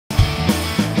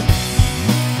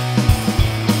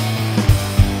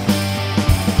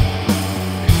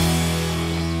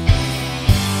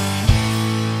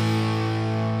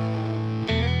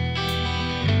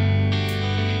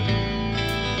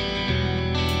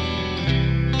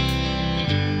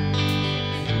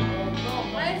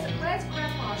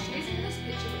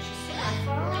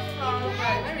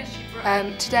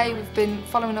Today we've been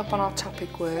following up on our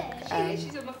topic work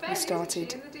we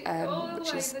started,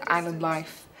 which is island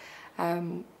life.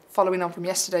 Following on from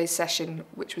yesterday's session,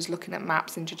 which was looking at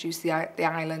maps, introduce the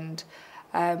island,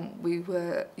 we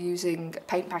were using a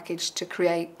paint package to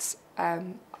create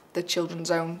the children's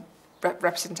own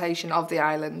representation of the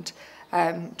island,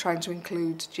 trying to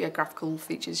include geographical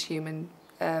features, human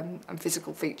and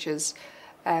physical features,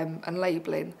 and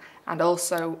labelling, and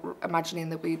also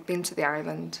imagining that we'd been to the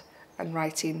island and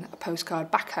writing a postcard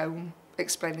back home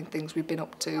explaining things we've been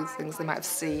up to, things they might have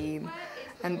seen,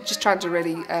 and just trying to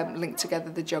really link together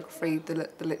the geography, the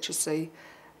literacy,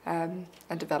 and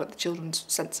develop the children's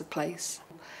sense of place.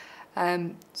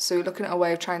 So we're looking at a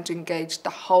way of trying to engage the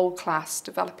whole class,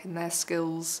 developing their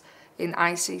skills in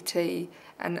ICT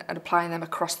and applying them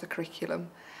across the curriculum.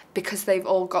 Because they've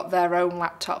all got their own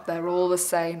laptop, they're all the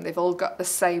same, they've all got the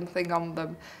same thing on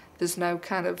them. There's no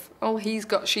kind of, oh, he's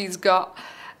got, she's got.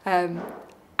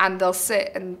 And they'll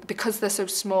sit, and because they're so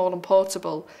small and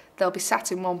portable, they'll be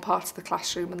sat in one part of the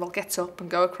classroom and they'll get up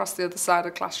and go across the other side of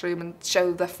the classroom and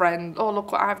show their friend, oh,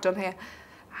 look what I've done here.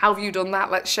 How have you done that?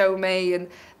 Let's show me. And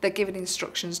they're giving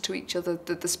instructions to each other.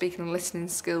 The speaking and listening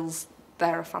skills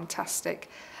there are fantastic.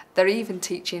 They're even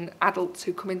teaching adults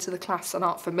who come into the class and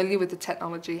aren't familiar with the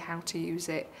technology how to use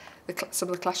it. Some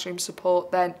of the classroom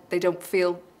support, they don't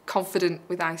feel confident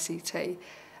with ICT.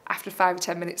 After 5 or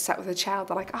 10 minutes sat with a child,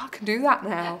 they're like, oh, I can do that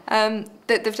now.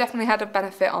 They've definitely had a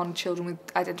benefit on children with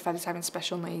identified as having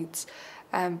special needs.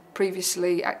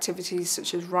 Previously, activities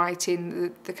such as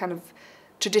writing, the kind of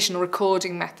traditional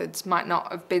recording methods might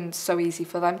not have been so easy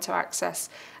for them to access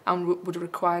and would have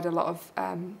required a lot of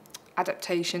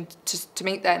adaptation to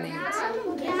meet their needs.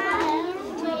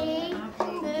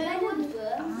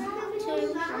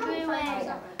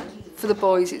 For the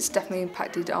boys, it's definitely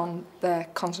impacted on their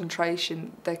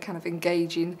concentration. They're kind of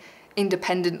engaging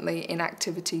independently in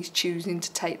activities, choosing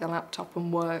to take the laptop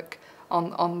and work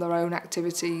on their own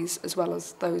activities as well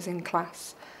as those in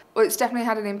class. Well, it's definitely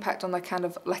had an impact on their kind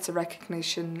of letter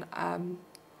recognition.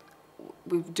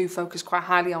 We do focus quite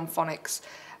highly on phonics.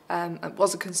 It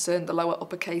was a concern, the lower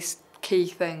uppercase key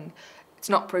thing. It's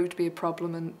not proved to be a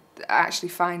problem, and actually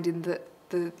finding that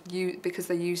because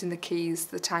they're using the keys,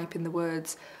 the typing the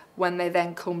words, when they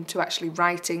then come to actually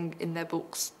writing in their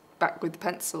books back with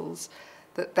pencils,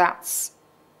 that's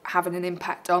having an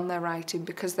impact on their writing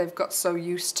because they've got so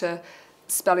used to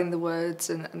spelling the words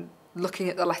and looking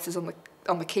at the letters on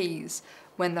the keys.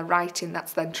 When they're writing,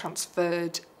 that's then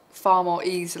transferred far more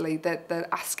easily. They're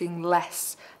asking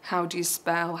less, how do you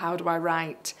spell, how do I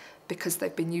write, because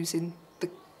they've been using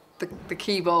the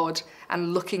keyboard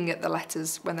and looking at the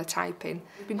letters when they're typing.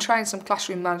 We've been trying some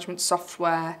classroom management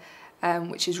software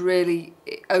which has really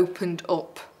opened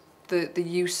up the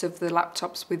use of the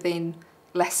laptops within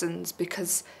lessons,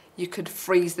 because you could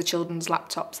freeze the children's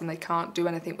laptops and they can't do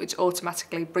anything, which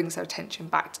automatically brings their attention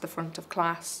back to the front of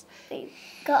class. We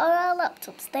got our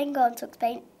laptops, then got on to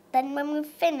paint. Then when we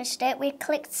finished it, we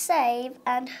clicked save,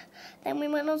 and then we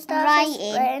went on Starfish.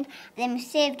 Then we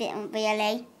saved it,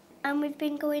 really. And we've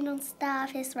been going on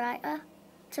Starfish Writer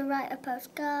to write a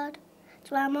postcard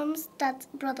to our mums, dads,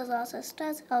 brothers or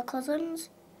sisters or cousins.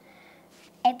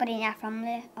 Everybody in our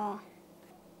family.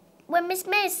 When Miss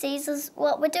May sees us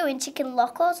what we're doing, she can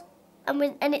lock us, and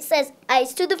it says,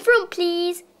 eyes to the front,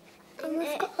 please. And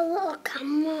we've got a little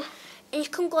camera. And you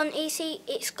can go on easy,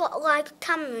 it's got like a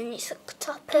camera and it's at the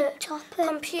top of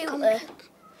computer.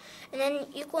 And then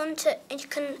you go on to, and you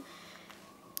can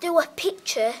do a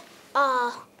picture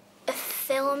or a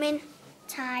filming.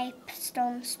 Type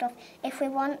stuff. If we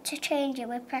want to change it,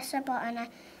 we press a button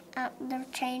at the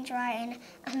change writing,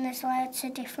 and there's loads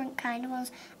of different kind of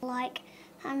ones, like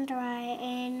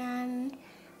handwriting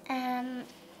and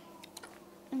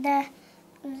the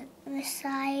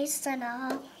size and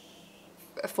all.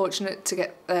 Fortunate to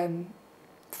get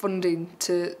funding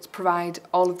to provide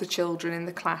all of the children in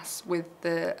the class with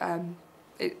the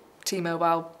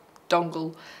T-Mobile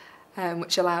dongle,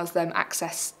 which allows them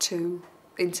access to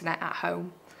internet at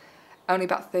home. Only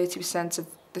about 30% of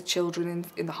the children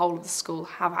in the whole of the school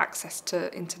have access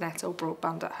to internet or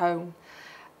broadband at home.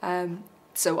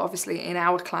 So obviously in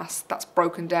our class that's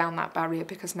broken down, that barrier,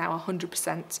 because now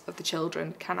 100% of the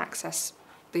children can access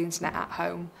the internet at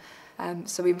home.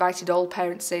 So we invited all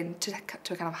parents in to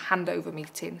a kind of handover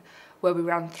meeting where we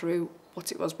ran through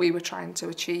what it was we were trying to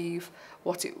achieve,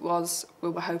 what it was we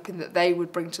were hoping that they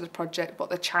would bring to the project, what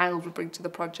the child would bring to the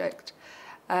project.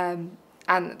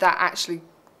 And that actually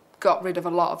got rid of a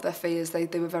lot of their fears. They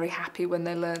were very happy when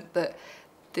they learnt that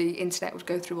the internet would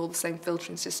go through all the same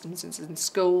filtering systems as in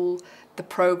school. The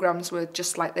programmes were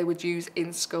just like they would use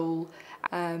in school.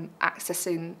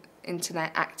 Accessing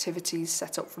internet activities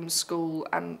set up from school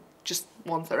and just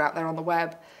ones that are out there on the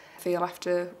web. I feel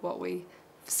after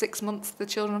 6 months the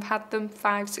children have had them,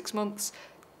 5-6 months,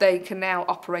 they can now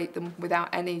operate them without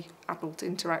any adult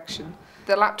interaction.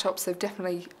 The laptops, they've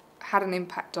definitely had an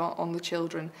impact on the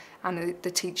children, and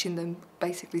they're teaching them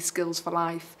basically skills for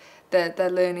life.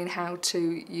 They're learning how to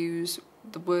use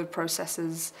the word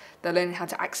processors, they're learning how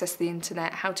to access the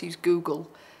internet, how to use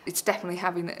Google. It's definitely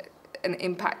having an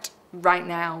impact right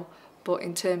now, but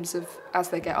in terms of as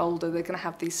they get older, they're going to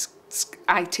have these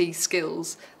IT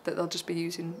skills that they'll just be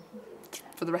using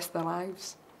for the rest of their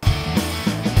lives.